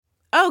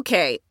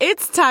Okay,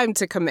 it's time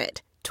to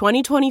commit.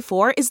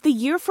 2024 is the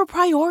year for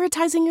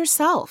prioritizing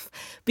yourself.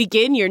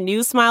 Begin your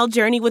new smile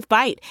journey with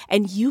Byte,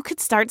 and you could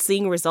start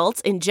seeing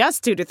results in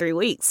just 2 to 3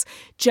 weeks.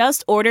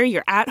 Just order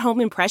your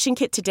at-home impression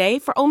kit today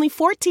for only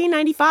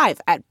 $14.95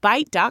 at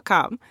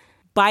Byte.com.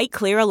 Byte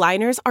Clear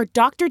aligners are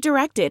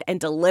doctor-directed and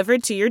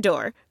delivered to your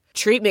door.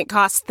 Treatment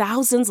costs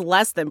thousands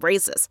less than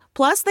braces.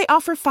 Plus, they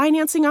offer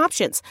financing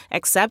options,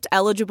 accept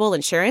eligible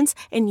insurance,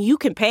 and you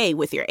can pay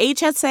with your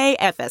HSA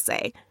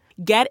FSA.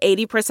 Get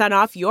 80%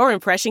 off your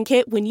impression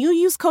kit when you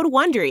use code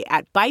WONDERY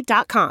at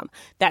Byte.com.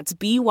 That's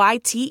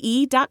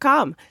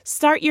BYTE.com.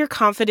 Start your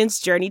confidence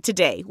journey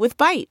today with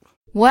Byte.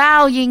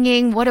 Wow,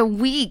 Ying, what a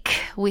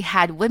week. We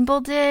had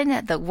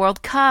Wimbledon, the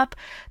World Cup,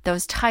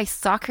 those Thai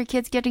soccer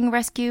kids getting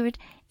rescued,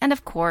 and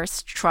of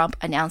course, Trump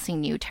announcing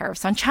new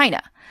tariffs on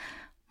China.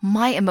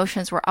 My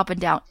emotions were up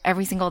and down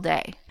every single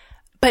day.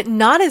 But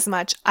not as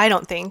much, I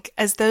don't think,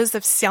 as those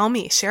of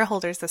Xiaomi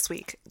shareholders this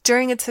week.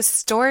 During its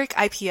historic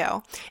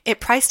IPO,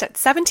 it priced at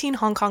 17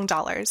 Hong Kong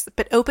dollars,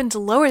 but opened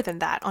lower than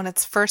that on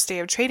its first day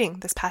of trading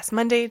this past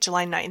Monday,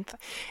 July 9th.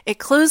 It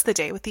closed the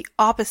day with the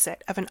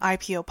opposite of an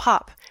IPO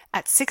pop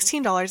at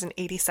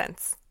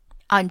 $16.80.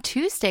 On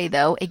Tuesday,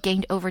 though, it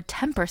gained over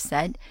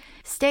 10%,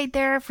 stayed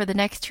there for the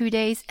next 2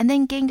 days, and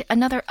then gained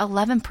another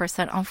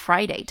 11% on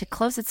Friday to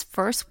close its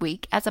first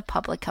week as a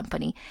public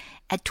company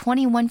at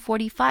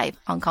 21.45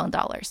 Hong Kong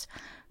dollars,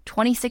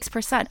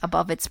 26%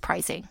 above its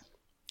pricing.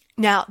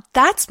 Now,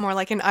 that's more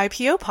like an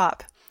IPO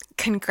pop.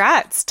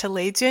 Congrats to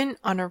Lei Jun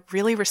on a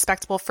really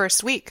respectable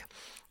first week.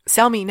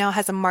 Xiaomi now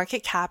has a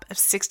market cap of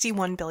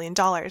 $61 billion.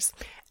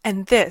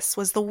 And this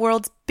was the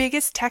world's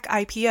biggest tech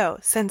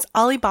IPO since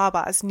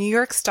Alibaba's New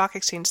York Stock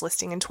Exchange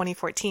listing in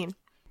 2014.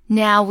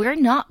 Now, we're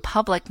not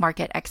public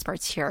market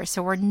experts here,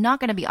 so we're not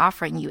going to be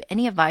offering you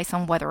any advice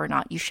on whether or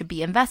not you should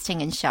be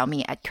investing in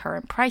Xiaomi at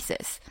current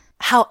prices.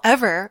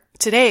 However,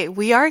 today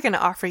we are going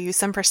to offer you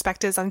some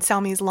perspectives on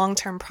Xiaomi's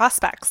long-term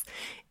prospects.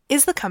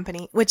 Is the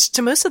company, which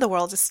to most of the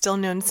world is still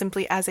known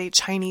simply as a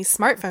Chinese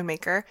smartphone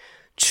maker,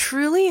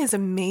 truly as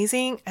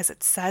amazing as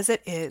it says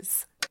it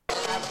is?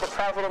 The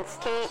president's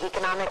key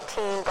economic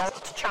team goes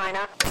to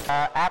China.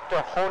 After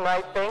a whole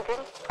night thinking,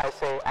 I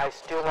say I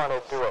still want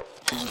to do it.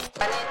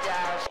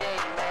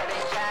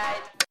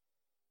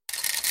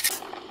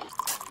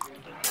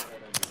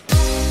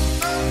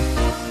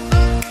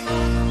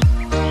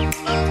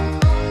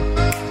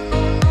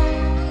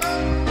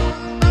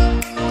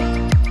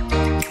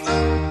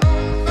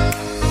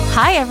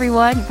 Hi,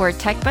 everyone. We're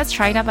TechBuzz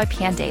China by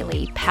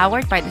Pandaily,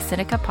 powered by the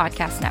Sinica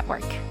Podcast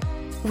Network.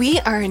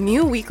 We are a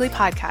new weekly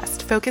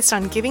podcast focused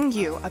on giving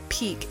you a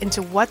peek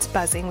into what's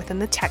buzzing within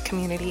the tech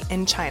community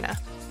in China.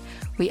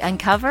 We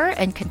uncover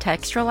and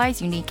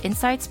contextualize unique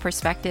insights,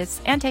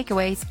 perspectives, and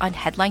takeaways on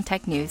headline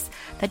tech news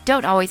that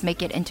don't always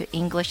make it into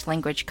English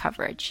language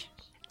coverage.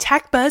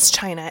 TechBuzz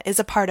China is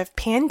a part of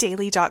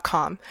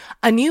pandaily.com,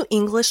 a new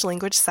English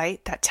language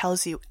site that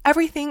tells you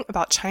everything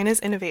about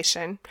China's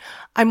innovation.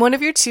 I'm one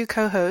of your two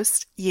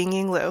co-hosts,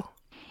 Ying Lu.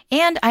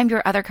 And I'm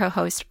your other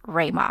co-host,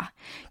 Rui Ma.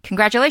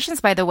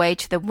 Congratulations, by the way,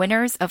 to the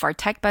winners of our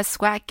TechBuzz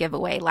Swag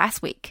giveaway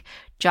last week,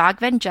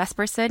 Jogven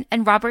Jesperson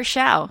and Robert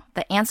Shao.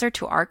 The answer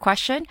to our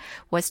question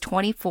was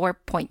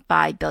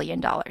 $24.5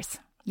 billion.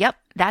 Yep,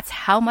 that's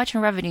how much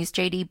in revenues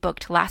JD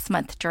booked last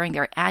month during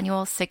their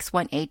annual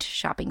 618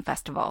 shopping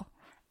festival.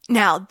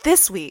 Now,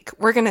 this week,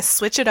 we're going to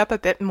switch it up a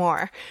bit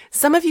more.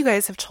 Some of you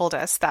guys have told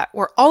us that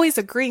we're always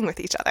agreeing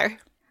with each other.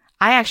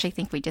 I actually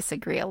think we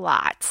disagree a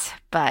lot,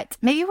 but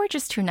maybe we're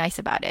just too nice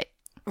about it.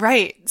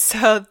 Right.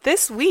 So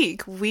this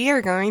week, we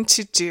are going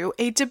to do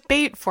a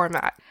debate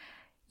format.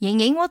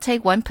 Ying will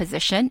take one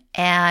position,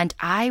 and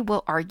I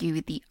will argue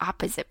the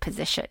opposite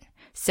position.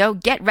 So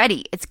get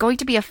ready. It's going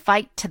to be a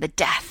fight to the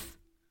death.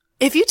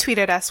 If you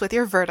tweeted us with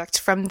your verdict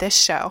from this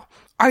show,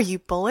 are you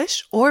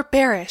bullish or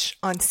bearish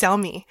on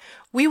Xiaomi?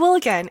 We will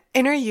again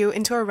enter you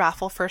into a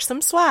raffle for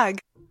some swag.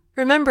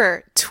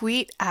 Remember,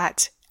 tweet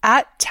at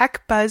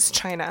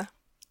TechBuzzChina.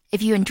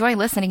 If you enjoy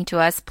listening to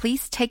us,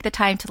 please take the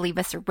time to leave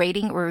us a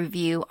rating or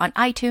review on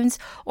iTunes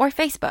or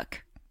Facebook.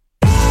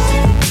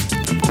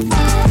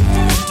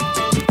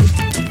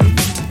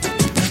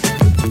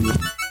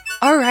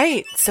 All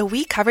right, so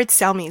we covered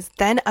Xiaomi's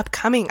then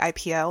upcoming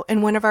IPO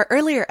in one of our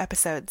earlier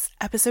episodes,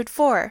 episode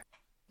 4.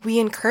 We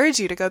encourage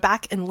you to go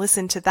back and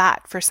listen to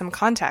that for some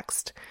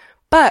context.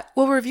 But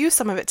we'll review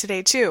some of it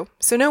today too,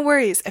 so no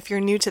worries if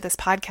you're new to this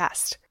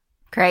podcast.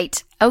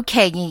 Great.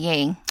 Okay,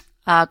 Ying.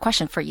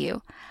 Question for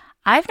you.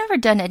 I've never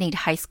done any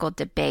high school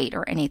debate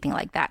or anything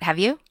like that. Have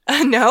you?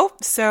 No,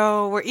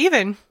 so we're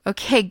even.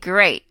 Okay,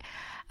 great.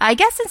 I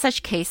guess in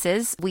such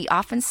cases, we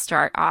often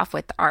start off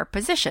with our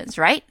positions,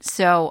 right?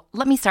 So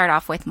let me start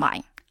off with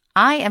mine.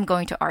 I am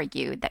going to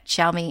argue that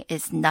Xiaomi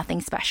is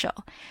nothing special.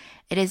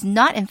 It is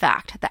not, in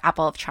fact, the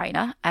Apple of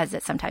China, as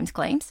it sometimes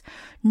claims,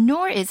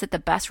 nor is it the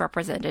best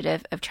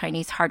representative of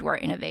Chinese hardware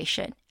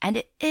innovation. And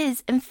it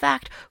is, in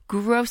fact,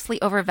 grossly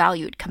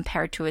overvalued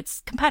compared to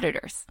its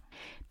competitors.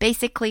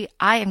 Basically,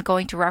 I am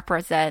going to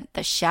represent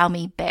the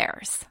Xiaomi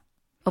bears.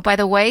 Oh, by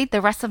the way,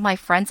 the rest of my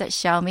friends at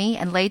Xiaomi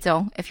and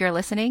Leizong, if you're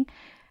listening,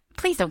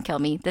 please don't kill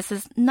me. This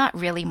is not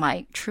really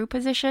my true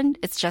position.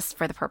 It's just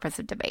for the purpose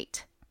of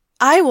debate.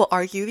 I will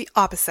argue the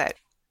opposite.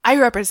 I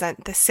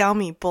represent the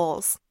Xiaomi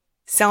bulls.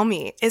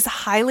 Xiaomi is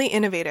highly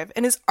innovative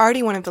and is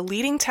already one of the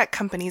leading tech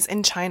companies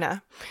in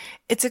China.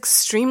 It's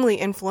extremely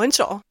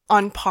influential,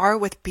 on par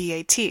with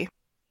BAT.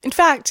 In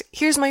fact,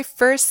 here's my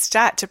first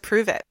stat to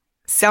prove it.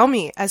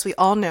 Xiaomi, as we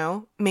all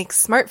know,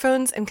 makes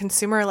smartphones and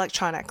consumer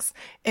electronics.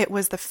 It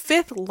was the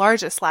 5th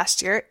largest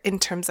last year in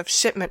terms of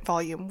shipment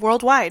volume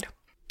worldwide.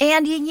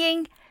 And Ying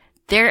Ying,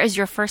 there is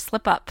your first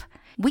slip up.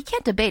 We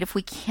can't debate if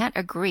we can't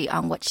agree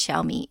on what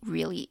Xiaomi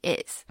really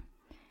is.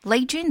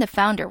 Lei Jun, the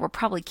founder, will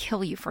probably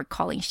kill you for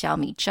calling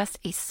Xiaomi just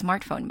a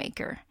smartphone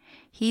maker.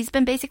 He's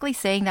been basically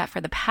saying that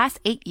for the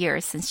past 8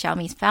 years since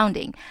Xiaomi's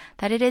founding,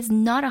 that it is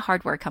not a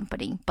hardware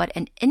company, but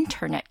an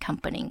internet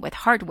company with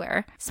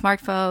hardware,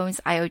 smartphones,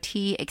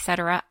 IoT,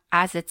 etc.,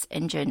 as its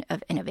engine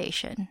of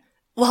innovation.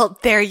 Well,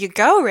 there you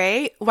go,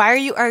 Ray. Why are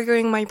you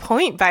arguing my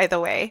point, by the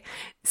way?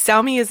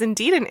 Xiaomi is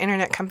indeed an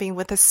internet company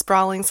with a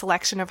sprawling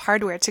selection of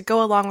hardware to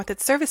go along with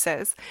its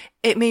services.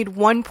 It made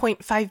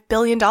 $1.5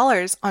 billion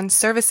on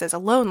services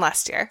alone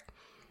last year.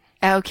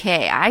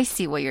 Okay, I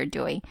see what you're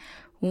doing.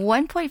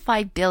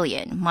 1.5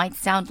 billion might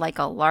sound like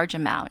a large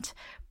amount,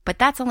 but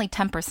that's only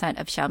 10%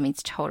 of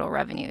Xiaomi's total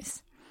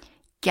revenues.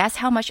 Guess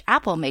how much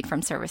Apple made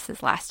from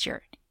services last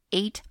year?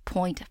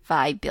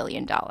 $8.5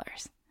 billion.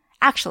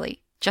 Actually,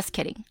 just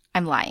kidding.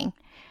 I'm lying.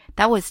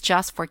 That was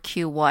just for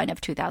Q1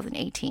 of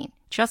 2018.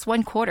 Just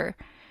one quarter.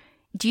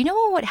 Do you know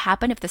what would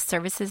happen if the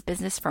services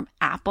business from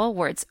Apple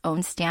were its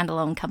own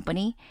standalone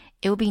company?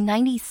 It would be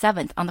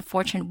 97th on the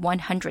Fortune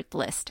 100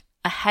 list,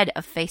 ahead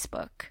of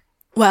Facebook.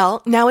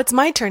 Well, now it's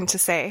my turn to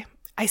say,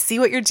 I see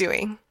what you're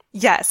doing.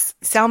 Yes,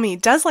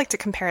 Xiaomi does like to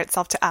compare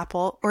itself to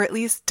Apple, or at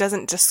least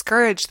doesn't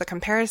discourage the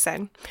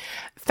comparison.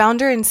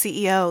 Founder and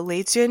CEO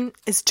Lei Jun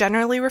is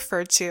generally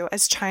referred to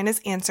as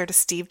China's answer to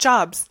Steve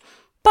Jobs.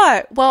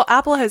 But while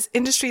Apple has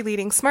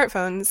industry-leading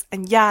smartphones,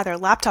 and yeah, their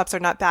laptops are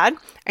not bad,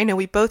 I know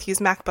we both use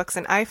MacBooks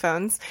and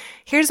iPhones,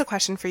 here's a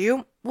question for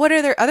you. What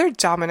are their other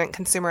dominant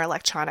consumer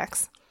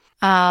electronics?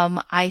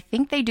 I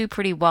think they do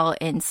pretty well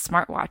in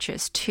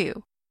smartwatches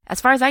too.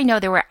 As far as I know,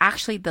 they were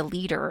actually the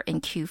leader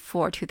in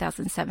Q4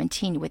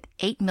 2017 with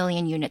 8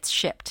 million units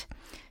shipped.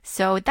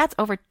 So that's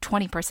over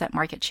 20%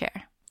 market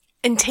share.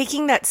 And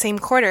taking that same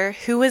quarter,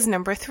 who was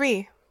number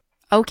 3?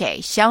 Okay,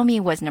 Xiaomi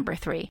was number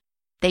 3.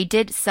 They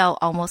did sell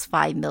almost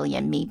 5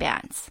 million Mi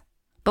Bands.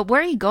 But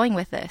where are you going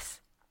with this?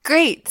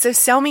 Great, so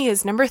Xiaomi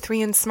is number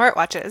 3 in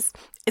smartwatches.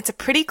 It's a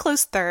pretty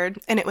close third,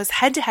 and it was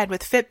head-to-head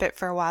with Fitbit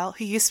for a while,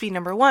 who used to be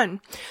number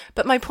 1.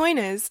 But my point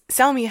is,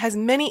 Xiaomi has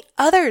many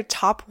other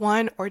top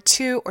 1 or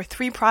 2 or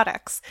 3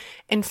 products.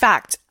 In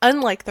fact,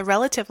 unlike the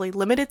relatively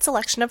limited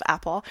selection of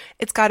Apple,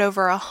 it's got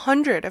over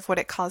 100 of what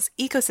it calls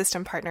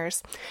ecosystem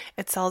partners.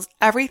 It sells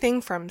everything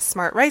from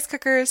smart rice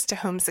cookers to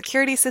home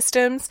security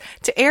systems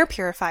to air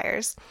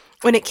purifiers.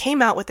 When it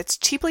came out with its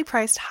cheaply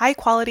priced,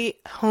 high-quality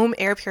home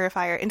air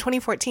purifier in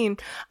 2014,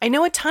 I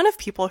know a ton of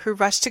people who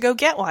rushed to go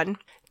get one.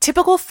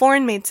 Typical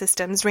foreign-made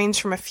systems range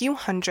from a few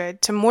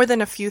hundred to more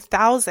than a few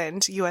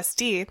thousand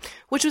USD,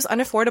 which was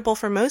unaffordable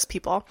for most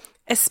people,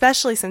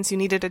 especially since you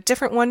needed a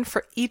different one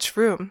for each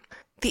room.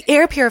 The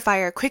air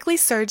purifier quickly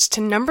surged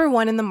to number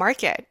 1 in the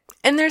market,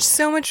 and there's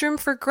so much room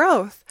for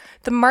growth.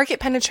 The market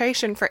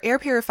penetration for air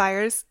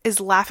purifiers is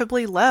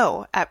laughably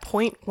low at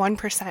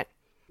 0.1%.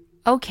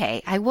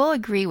 Okay, I will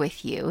agree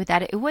with you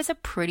that it was a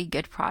pretty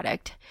good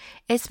product,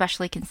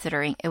 especially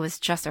considering it was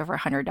just over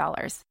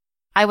 $100.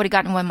 I would have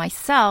gotten one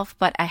myself,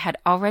 but I had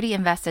already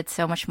invested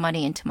so much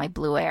money into my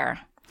Blue Air.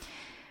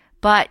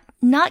 But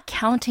not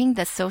counting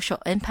the social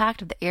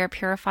impact of the air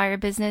purifier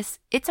business,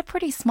 it's a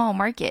pretty small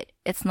market.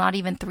 It's not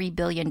even $3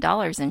 billion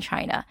in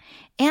China.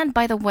 And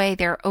by the way,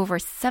 there are over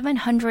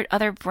 700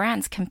 other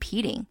brands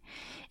competing.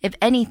 If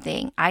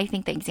anything, I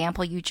think the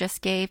example you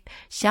just gave,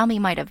 Xiaomi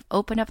might have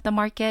opened up the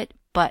market,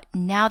 but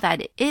now that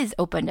it is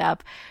opened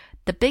up,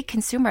 the big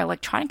consumer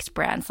electronics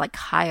brands like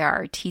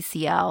Haier,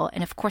 TCL,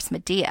 and of course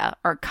Midea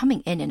are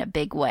coming in a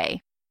big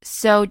way.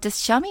 So does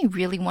Xiaomi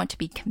really want to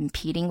be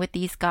competing with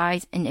these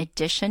guys in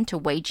addition to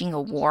waging a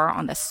war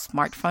on the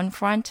smartphone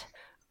front?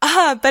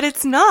 But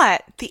it's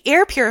not. The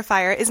air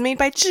purifier is made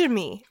by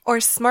Zhimi, or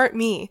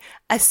SmartMe,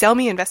 a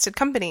Xiaomi-invested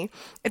company.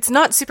 It's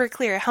not super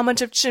clear how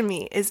much of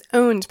Zhimi is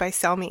owned by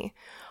Xiaomi.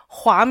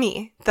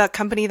 Huami, the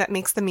company that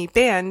makes the Mi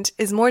Band,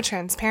 is more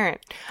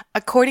transparent.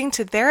 According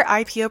to their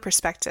IPO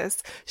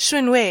prospectus,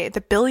 Shunwei,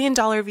 the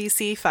billion-dollar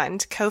VC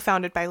fund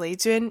co-founded by Lei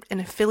Jun and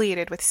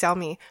affiliated with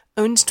Xiaomi,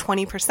 owned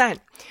 20%.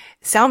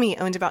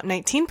 Xiaomi owned about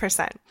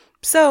 19%,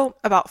 so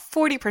about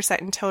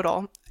 40% in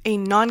total, a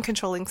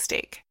non-controlling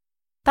stake.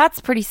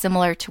 That's pretty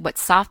similar to what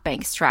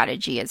SoftBank's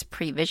strategy is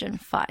pre-Vision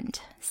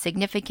Fund,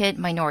 significant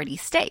minority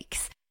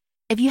stakes.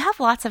 If you have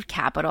lots of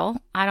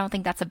capital, I don't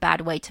think that's a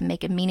bad way to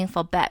make a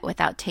meaningful bet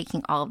without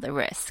taking all of the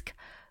risk.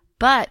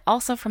 But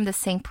also from the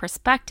same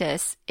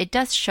prospectus, it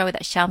does show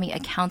that Xiaomi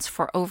accounts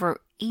for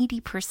over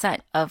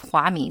 80% of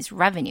Huami's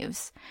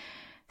revenues.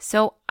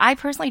 So I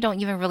personally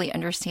don't even really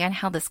understand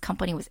how this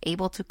company was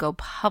able to go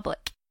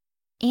public.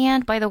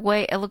 And by the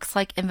way, it looks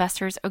like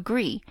investors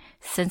agree.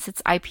 Since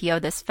its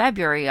IPO this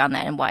February on the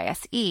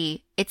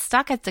NYSE, its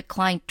stock has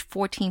declined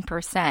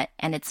 14%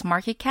 and its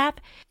market cap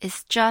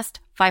is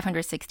just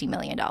 $560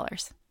 million.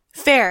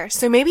 Fair.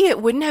 So maybe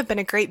it wouldn't have been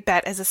a great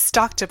bet as a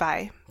stock to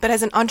buy, but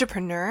as an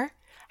entrepreneur,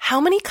 how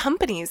many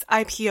companies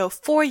IPO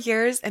 4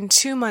 years and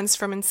 2 months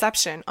from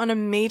inception on a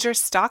major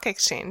stock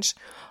exchange?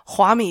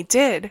 Huami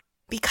did,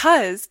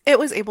 because it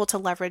was able to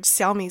leverage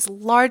Xiaomi's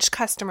large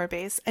customer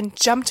base and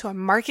jump to a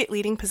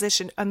market-leading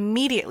position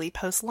immediately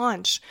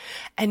post-launch.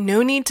 And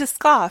no need to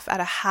scoff at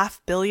a $500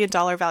 million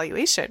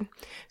valuation.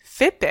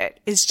 Fitbit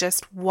is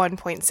just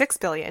 $1.6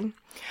 billion.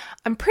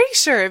 I'm pretty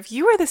sure if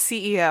you were the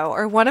CEO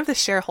or one of the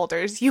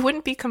shareholders, you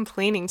wouldn't be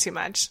complaining too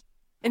much.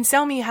 And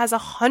Xiaomi has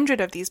 100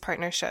 of these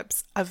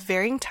partnerships of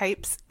varying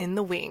types in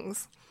the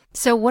wings.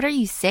 So what are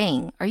you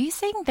saying? Are you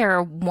saying there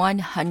are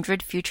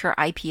 100 future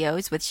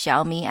IPOs with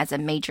Xiaomi as a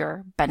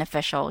major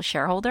beneficial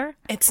shareholder?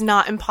 It's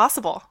not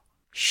impossible.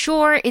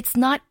 Sure, it's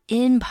not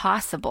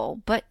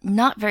impossible, but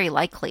not very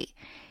likely.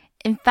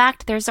 In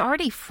fact, there's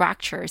already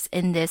fractures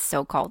in this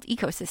so-called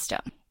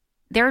ecosystem.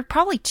 There are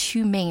probably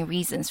two main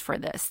reasons for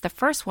this. The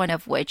first one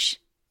of which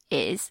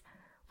is,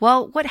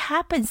 well, what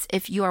happens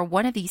if you are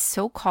one of these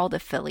so-called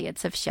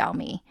affiliates of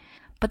Xiaomi,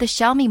 but the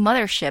Xiaomi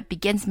mothership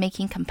begins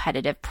making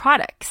competitive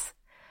products?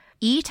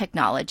 Yi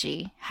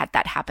Technology had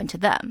that happen to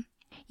them.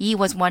 Yi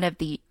was one of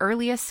the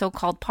earliest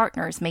so-called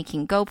partners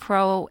making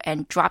GoPro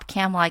and drop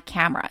cam-like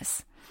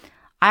cameras.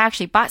 I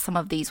actually bought some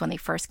of these when they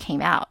first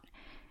came out.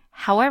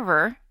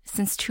 However,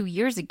 since 2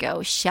 years ago,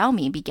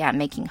 Xiaomi began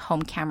making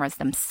home cameras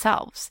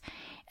themselves,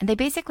 and they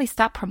basically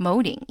stopped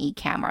promoting Yi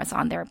cameras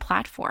on their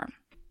platform.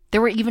 There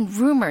were even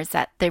rumors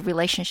that the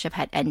relationship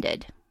had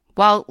ended.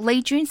 While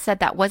Lei Jun said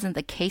that wasn't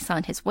the case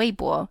on his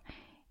Weibo,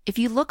 if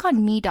you look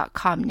on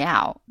Mi.com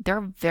now, there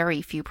are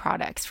very few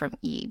products from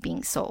Yi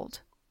being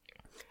sold.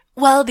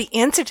 Well, the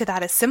answer to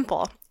that is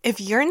simple. If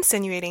you're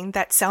insinuating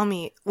that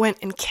Xiaomi went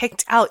and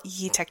kicked out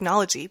Yi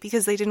Technology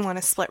because they didn't want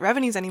to split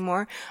revenues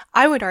anymore,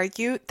 I would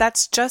argue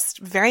that's just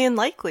very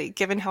unlikely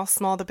given how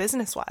small the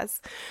business was.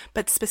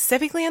 But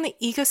specifically on the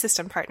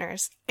ecosystem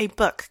partners, a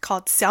book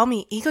called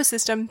Xiaomi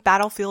Ecosystem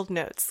Battlefield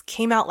Notes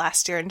came out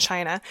last year in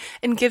China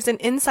and gives an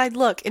inside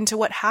look into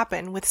what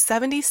happened with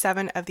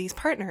 77 of these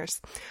partners.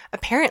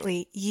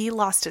 Apparently, Yi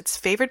lost its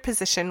favored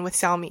position with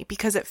Xiaomi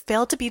because it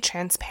failed to be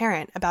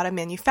transparent about a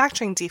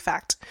manufacturing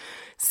defect.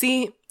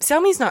 See,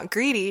 Xiaomi's not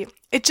greedy.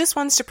 It just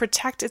wants to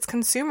protect its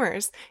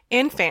consumers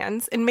and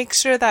fans and make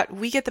sure that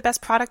we get the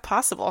best product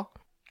possible.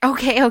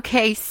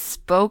 Okay,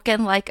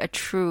 spoken like a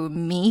true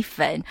Mi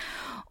fan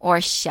or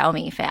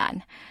Xiaomi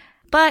fan.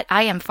 But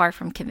I am far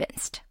from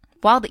convinced.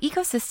 While the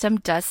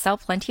ecosystem does sell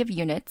plenty of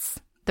units,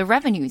 the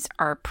revenues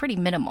are pretty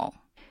minimal.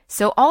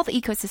 So all the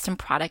ecosystem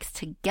products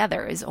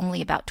together is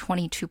only about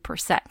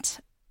 22%.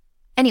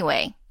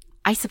 Anyway,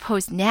 I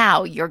suppose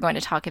now you're going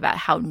to talk about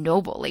how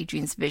noble Lei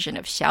Jun's vision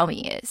of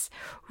Xiaomi is,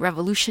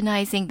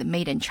 revolutionizing the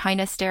made in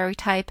China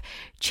stereotype,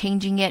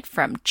 changing it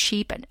from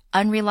cheap and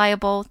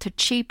unreliable to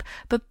cheap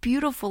but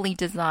beautifully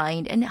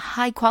designed and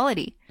high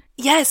quality.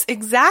 Yes,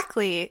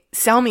 exactly.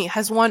 Xiaomi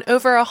has won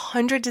over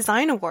 100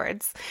 design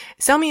awards.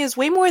 Xiaomi is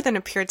way more than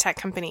a pure tech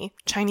company.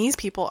 Chinese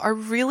people are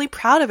really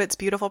proud of its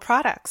beautiful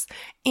products,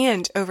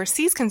 and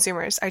overseas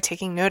consumers are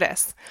taking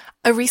notice.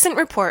 A recent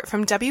report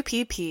from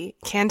WPP,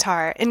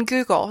 Kantar, and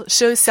Google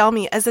shows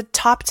Xiaomi as a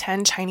top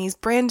 10 Chinese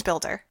brand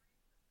builder.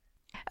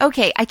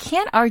 Okay, I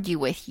can't argue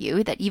with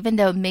you that even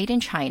though made in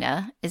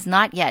China is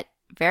not yet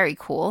very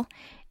cool,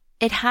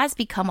 it has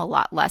become a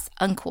lot less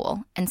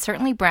uncool, and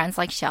certainly brands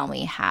like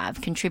Xiaomi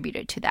have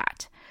contributed to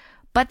that.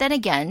 But then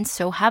again,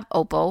 so have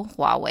Oppo,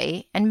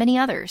 Huawei, and many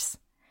others.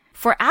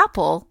 For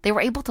Apple, they were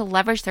able to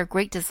leverage their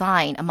great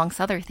design, amongst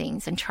other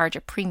things, and charge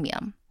a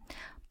premium.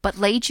 But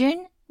Lei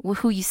Jun,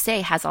 who you say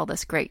has all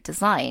this great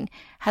design,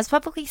 has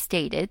publicly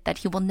stated that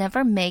he will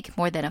never make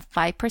more than a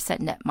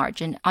 5% net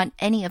margin on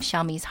any of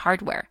Xiaomi's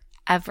hardware,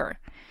 ever.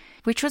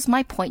 Which was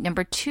my point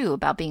number 2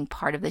 about being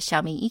part of the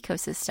Xiaomi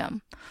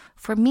ecosystem.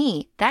 For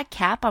me, that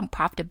cap on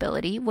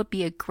profitability would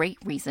be a great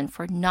reason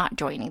for not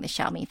joining the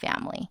Xiaomi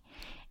family.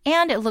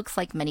 And it looks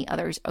like many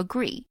others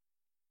agree.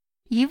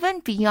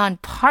 Even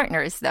beyond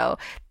partners, though,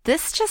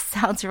 this just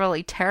sounds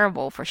really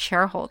terrible for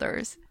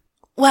shareholders.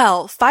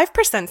 Well,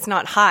 5%'s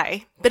not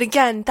high, but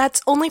again,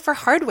 that's only for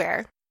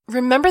hardware.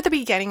 Remember the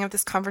beginning of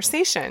this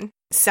conversation.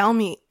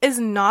 Xiaomi is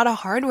not a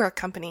hardware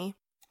company.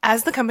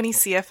 As the company's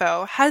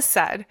CFO has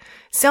said,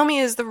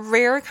 Xiaomi is the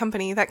rare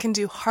company that can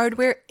do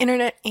hardware,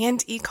 internet,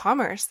 and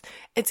e-commerce.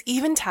 It's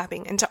even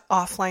tapping into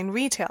offline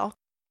retail.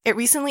 It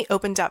recently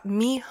opened up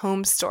Mi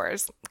Home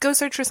stores. Go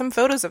search for some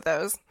photos of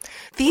those.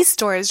 These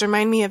stores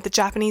remind me of the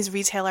Japanese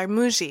retailer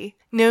Muji,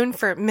 known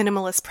for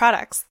minimalist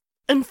products.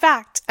 In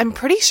fact, I'm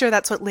pretty sure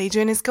that's what Lei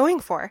Jun is going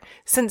for,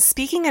 since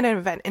speaking at an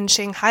event in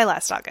Shanghai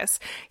last August,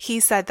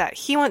 he said that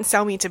he wants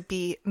Xiaomi to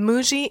be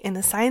Muji in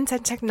the science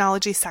and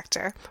technology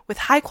sector with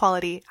high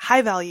quality,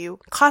 high value,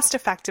 cost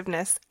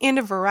effectiveness, and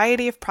a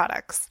variety of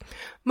products.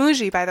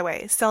 Muji, by the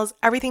way, sells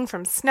everything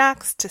from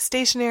snacks to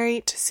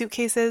stationery to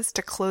suitcases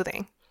to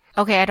clothing.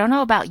 Okay, I don't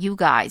know about you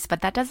guys,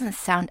 but that doesn't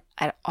sound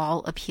at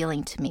all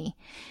appealing to me.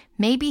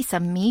 Maybe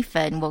some Mi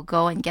Fan will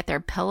go and get their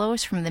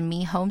pillows from the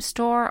Mi Home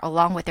store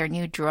along with their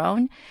new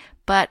drone,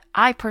 but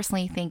I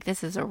personally think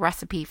this is a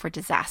recipe for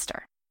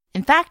disaster.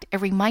 In fact,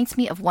 it reminds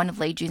me of one of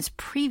Lei Jun's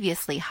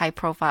previously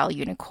high-profile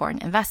unicorn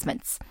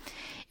investments.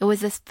 It was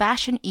this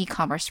fashion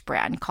e-commerce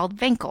brand called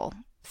Vancel,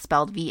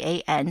 spelled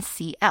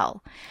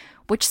V-A-N-C-L,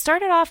 which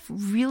started off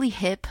really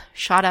hip,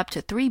 shot up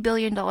to $3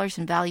 billion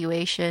in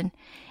valuation,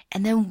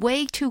 and then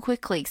way too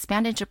quickly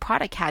expanded into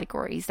product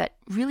categories that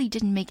really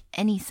didn't make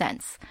any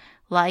sense,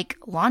 like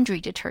laundry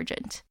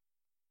detergent.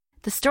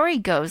 The story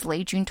goes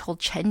Lei Jun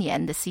told Chen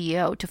Yan, the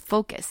CEO, to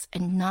focus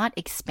and not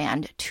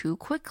expand too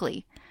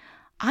quickly.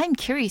 I'm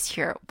curious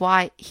here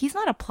why he's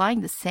not applying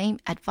the same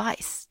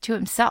advice to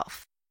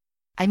himself.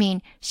 I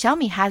mean,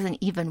 Xiaomi hasn't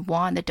even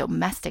won the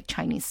domestic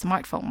Chinese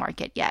smartphone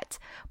market yet,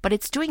 but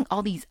it's doing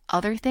all these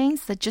other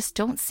things that just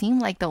don't seem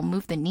like they'll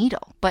move the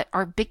needle, but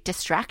are big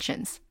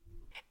distractions.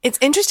 It's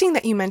interesting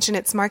that you mention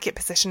its market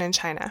position in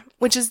China,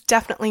 which is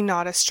definitely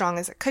not as strong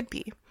as it could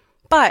be.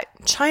 But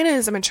China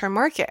is a mature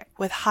market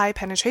with high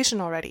penetration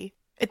already.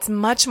 It's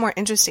much more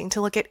interesting to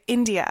look at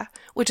India,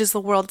 which is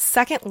the world's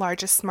second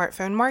largest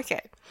smartphone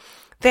market.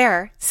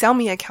 There,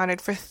 Xiaomi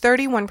accounted for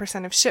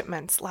 31% of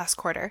shipments last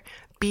quarter,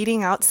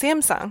 beating out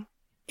Samsung.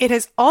 It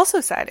has also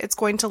said it's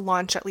going to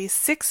launch at least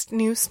 6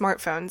 new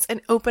smartphones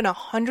and open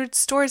 100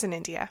 stores in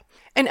India.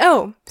 And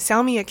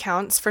Xiaomi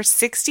accounts for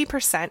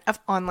 60% of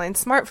online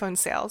smartphone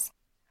sales.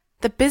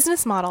 The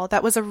business model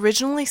that was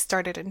originally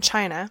started in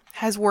China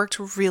has worked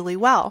really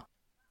well.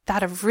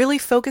 That of really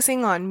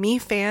focusing on Mi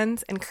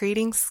Fans and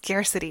creating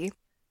scarcity.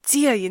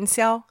 饥饿营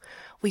销.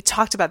 We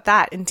talked about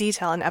that in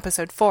detail in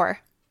episode 4.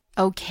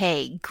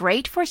 Okay,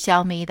 great for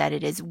Xiaomi that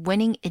it is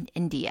winning in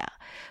India,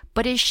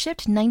 but it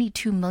shipped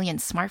 92 million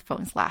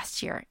smartphones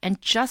last year,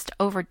 and just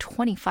over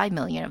 25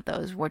 million of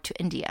those were to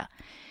India.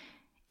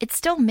 It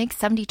still makes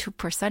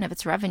 72% of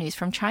its revenues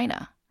from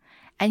China.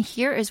 And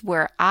here is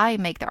where I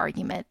make the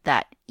argument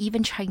that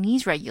even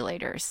Chinese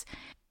regulators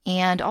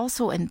and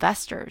also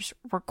investors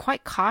were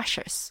quite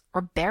cautious,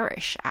 or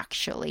bearish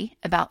actually,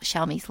 about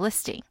Xiaomi's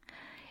listing.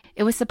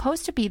 It was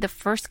supposed to be the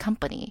first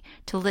company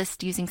to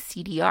list using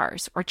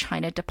CDRs, or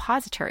China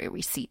Depository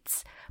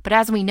Receipts, but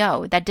as we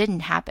know, that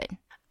didn't happen.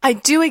 I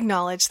do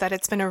acknowledge that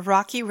it's been a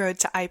rocky road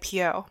to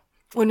IPO.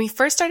 When we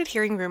first started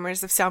hearing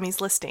rumors of Xiaomi's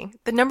listing,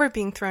 the number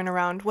being thrown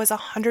around was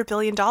 $100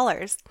 billion.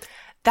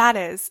 That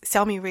is,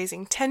 Xiaomi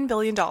raising $10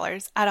 billion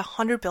at a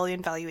 $100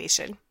 billion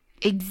valuation.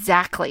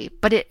 Exactly,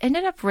 but it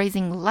ended up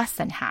raising less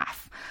than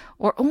half,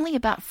 or only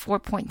about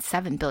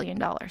 $4.7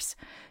 billion.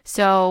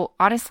 So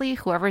honestly,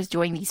 whoever's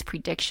doing these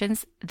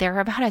predictions, they're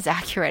about as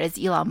accurate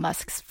as Elon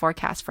Musk's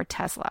forecast for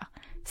Tesla.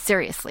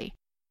 Seriously.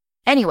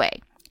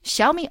 Anyway,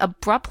 Xiaomi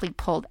abruptly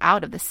pulled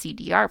out of the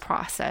CDR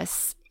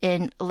process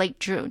in late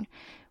June.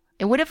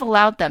 It would have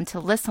allowed them to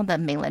list on the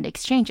mainland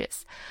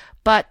exchanges,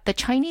 but the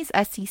Chinese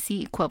SEC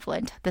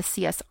equivalent, the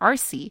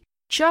CSRC,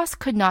 just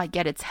could not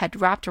get its head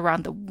wrapped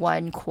around the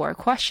one core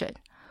question.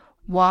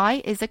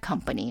 Why is a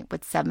company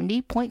with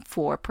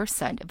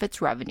 70.4% of its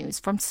revenues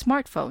from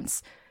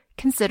smartphones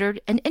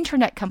considered an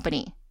internet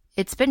company?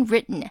 It's been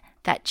written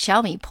that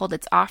Xiaomi pulled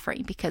its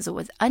offering because it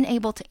was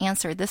unable to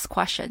answer this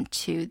question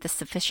to the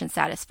sufficient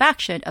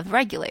satisfaction of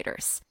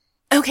regulators.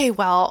 Okay,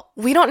 well,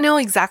 we don't know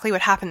exactly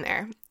what happened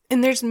there.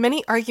 And there's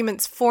many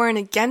arguments for and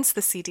against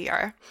the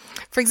CDR.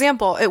 For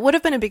example, it would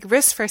have been a big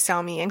risk for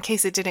Xiaomi in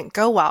case it didn't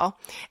go well.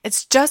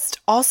 It's just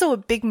also a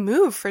big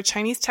move for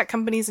Chinese tech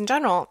companies in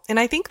general, and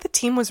I think the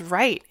team was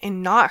right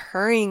in not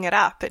hurrying it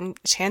up and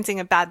chancing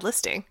a bad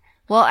listing.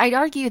 Well, I'd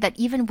argue that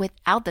even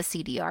without the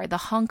CDR,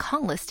 the Hong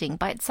Kong listing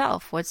by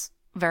itself was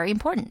very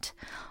important.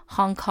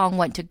 Hong Kong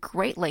went to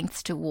great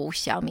lengths to woo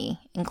Xiaomi,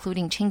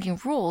 including changing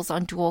rules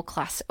on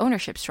dual-class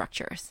ownership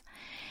structures.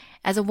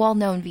 As a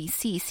well-known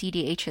VC,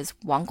 CDH's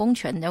Wang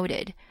Gongquan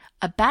noted,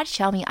 a bad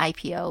Xiaomi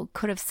IPO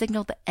could have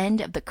signaled the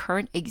end of the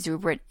current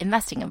exuberant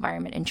investing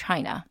environment in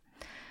China.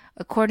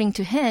 According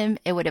to him,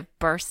 it would have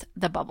burst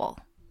the bubble.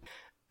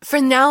 For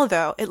now,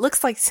 though, it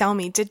looks like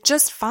Xiaomi did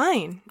just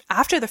fine.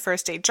 After the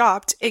first day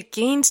dropped, it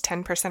gained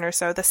 10% or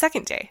so the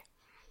second day.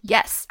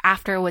 Yes,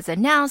 after it was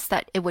announced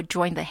that it would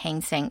join the Hang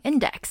Seng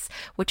Index,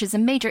 which is a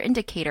major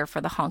indicator for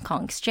the Hong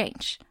Kong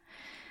exchange.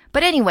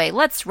 But anyway,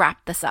 let's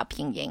wrap this up,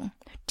 Ying.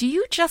 Do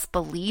you just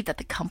believe that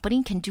the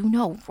company can do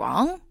no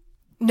wrong?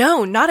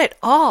 No, not at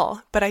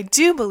all. But I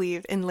do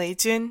believe in Lei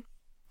Jun.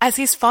 As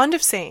he's fond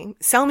of saying,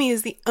 Xiaomi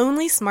is the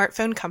only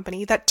smartphone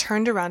company that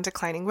turned around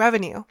declining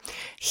revenue.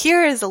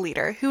 Here is a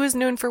leader who is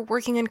known for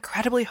working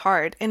incredibly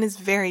hard and is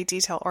very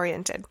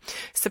detail-oriented.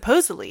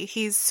 Supposedly,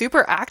 he's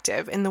super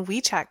active in the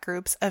WeChat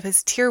groups of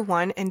his Tier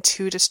 1 and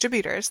 2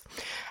 distributors.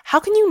 How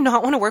can you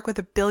not want to work with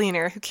a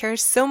billionaire who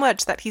cares so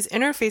much that he's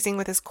interfacing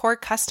with his core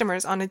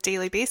customers on a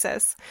daily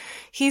basis?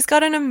 He's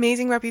got an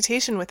amazing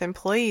reputation with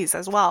employees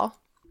as well.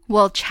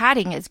 Well,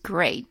 chatting is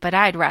great, but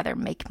I'd rather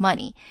make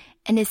money.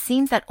 And it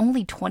seems that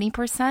only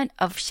 20%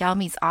 of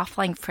Xiaomi's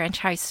offline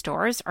franchise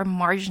stores are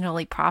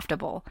marginally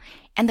profitable,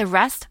 and the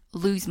rest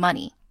lose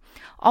money.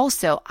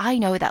 Also, I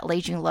know that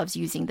Lei Jun loves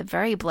using the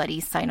very bloody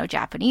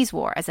Sino-Japanese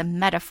War as a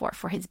metaphor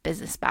for his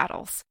business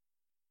battles.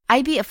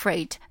 I'd be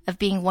afraid of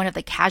being one of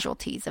the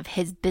casualties of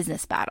his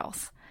business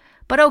battles.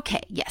 But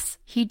okay, yes,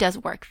 he does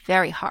work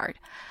very hard.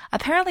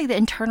 Apparently, the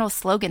internal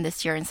slogan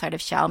this year inside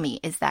of Xiaomi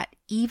is that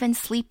even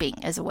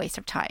sleeping is a waste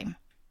of time.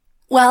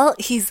 Well,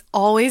 he's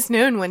always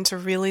known when to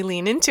really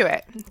lean into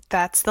it.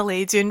 That's the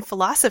Lei Jun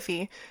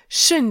philosophy.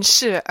 顺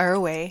势而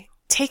为.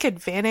 Take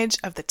advantage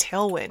of the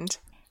tailwind.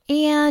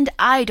 And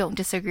I don't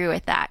disagree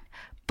with that,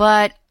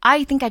 but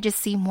I think I just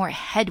see more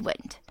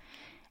headwind.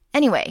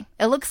 Anyway,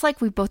 it looks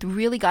like we both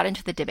really got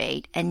into the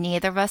debate, and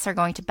neither of us are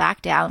going to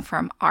back down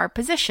from our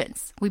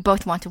positions. We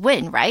both want to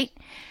win, right?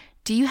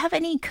 Do you have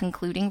any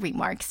concluding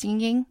remarks,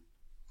 Yingying?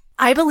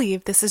 I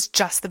believe this is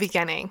just the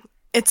beginning.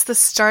 It's the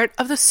start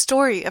of the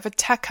story of a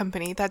tech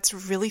company that's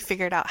really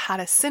figured out how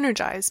to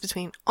synergize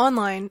between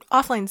online,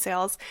 offline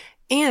sales,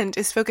 and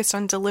is focused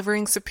on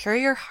delivering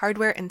superior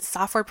hardware and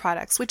software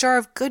products which are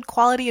of good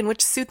quality and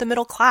which suit the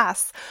middle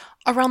class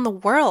around the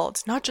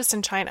world, not just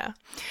in China.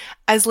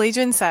 As Lei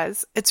Jun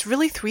says, it's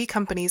really 3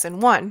 companies in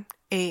one,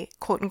 a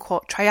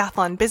quote-unquote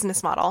triathlon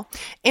business model,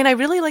 and I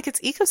really like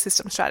its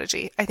ecosystem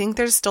strategy. I think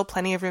there's still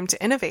plenty of room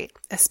to innovate,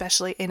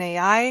 especially in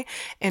AI,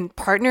 and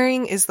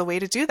partnering is the way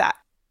to do that.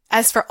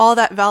 As for all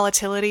that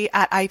volatility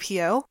at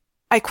IPO,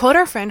 I quote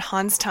our friend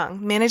Hans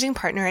Tung, managing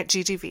partner at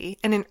GGV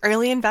and an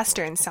early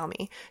investor in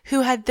Xiaomi,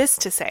 who had this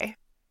to say: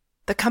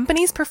 "The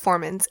company's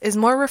performance is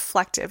more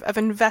reflective of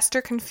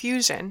investor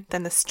confusion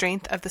than the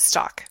strength of the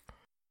stock."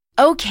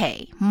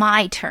 Okay,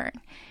 my turn.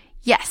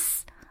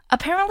 Yes,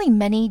 apparently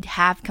many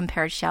have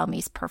compared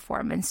Xiaomi's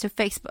performance to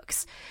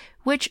Facebook's,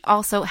 which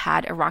also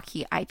had a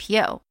rocky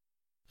IPO.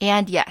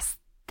 And yes,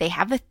 they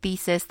have a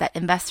thesis that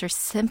investors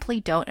simply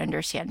don't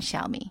understand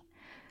Xiaomi.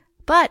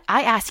 But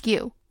I ask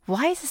you,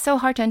 why is it so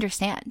hard to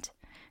understand?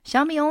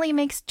 Xiaomi only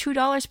makes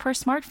 $2 per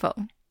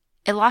smartphone.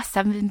 It lost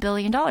 $7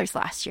 billion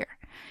last year.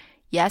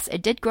 Yes,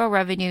 it did grow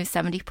revenue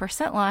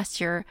 70% last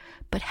year,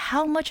 but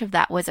how much of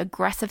that was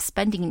aggressive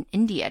spending in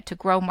India to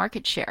grow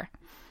market share?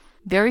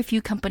 Very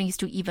few companies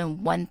do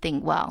even one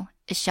thing well.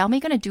 Is Xiaomi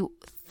going to do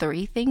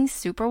 3 things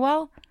super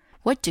well?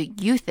 What do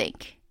you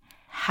think?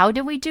 How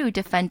did we do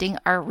defending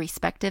our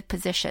respective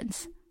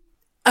positions?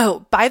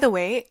 Oh, by the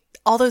way,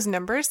 all those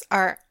numbers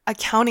are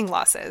accounting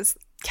losses.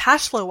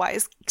 Cash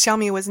flow-wise,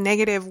 Xiaomi was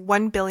negative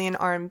 1 billion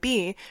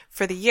RMB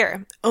for the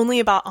year, only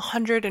about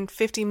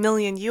 150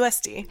 million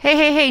USD.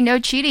 Hey, no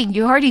cheating.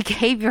 You already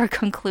gave your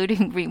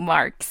concluding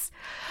remarks.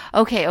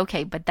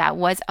 Okay, but that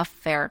was a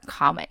fair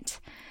comment.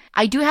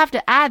 I do have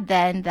to add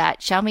then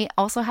that Xiaomi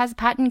also has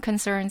patent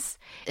concerns,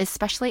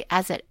 especially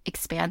as it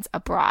expands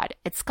abroad.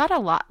 It's got a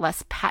lot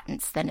less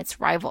patents than its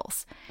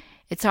rivals.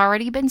 It's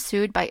already been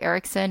sued by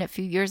Ericsson a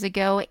few years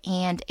ago,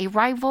 and a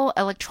rival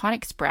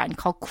electronics brand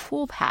called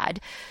Coolpad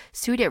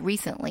sued it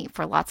recently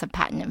for lots of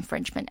patent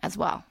infringement as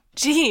well.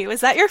 Gee,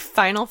 was that your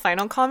final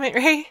comment,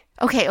 Ray?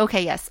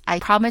 Okay, yes. I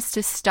promise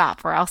to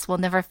stop or else we'll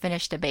never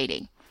finish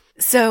debating.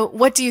 So,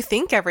 what do you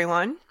think,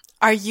 everyone?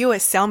 Are you a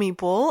Xiaomi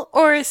bull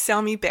or a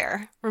Xiaomi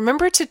bear?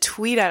 Remember to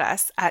tweet at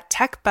us at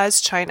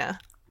TechBuzzChina.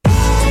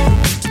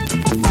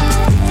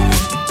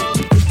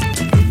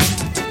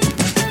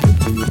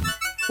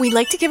 We'd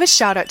like to give a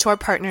shout out to our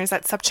partners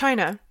at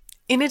SupChina.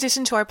 In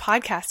addition to our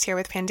podcast here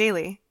with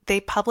Pandaily, they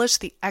publish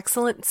the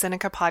excellent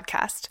Sinica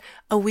podcast,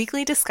 a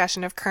weekly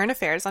discussion of current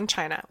affairs on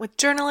China with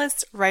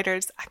journalists,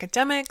 writers,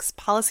 academics,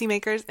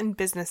 policymakers, and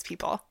business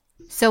people.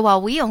 So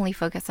while we only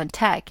focus on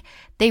tech,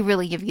 they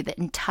really give you the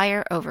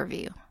entire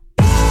overview.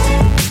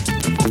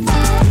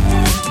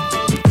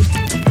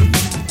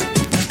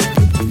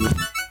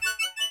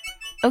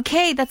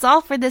 Okay, that's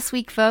all for this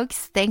week,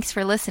 folks. Thanks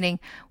for listening.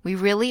 We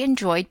really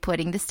enjoyed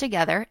putting this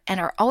together and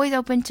are always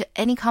open to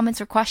any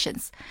comments or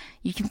questions.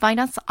 You can find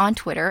us on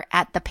Twitter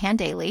at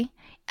 @ThePandaily,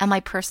 and my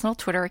personal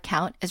Twitter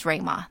account is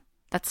Rayma.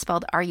 That's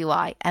spelled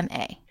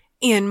RUIMA.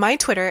 And my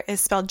Twitter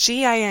is spelled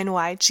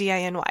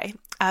GINYGINY.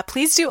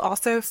 Please do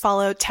also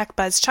follow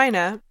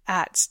TechBuzzChina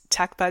at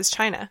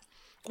TechBuzzChina.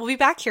 We'll be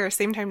back here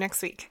same time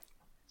next week.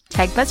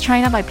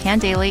 TechBuzzChina by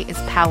Pandaily is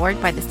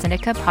powered by the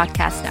Sinica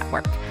Podcast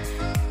Network.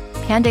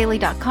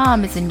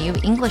 Pandaily.com is a new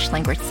English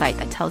language site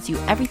that tells you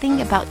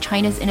everything about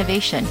China's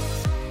innovation.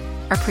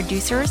 Our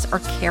producers are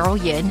Carol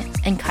Yin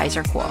and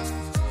Kaiser Kuo.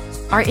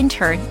 Our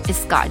intern is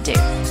Scott Du.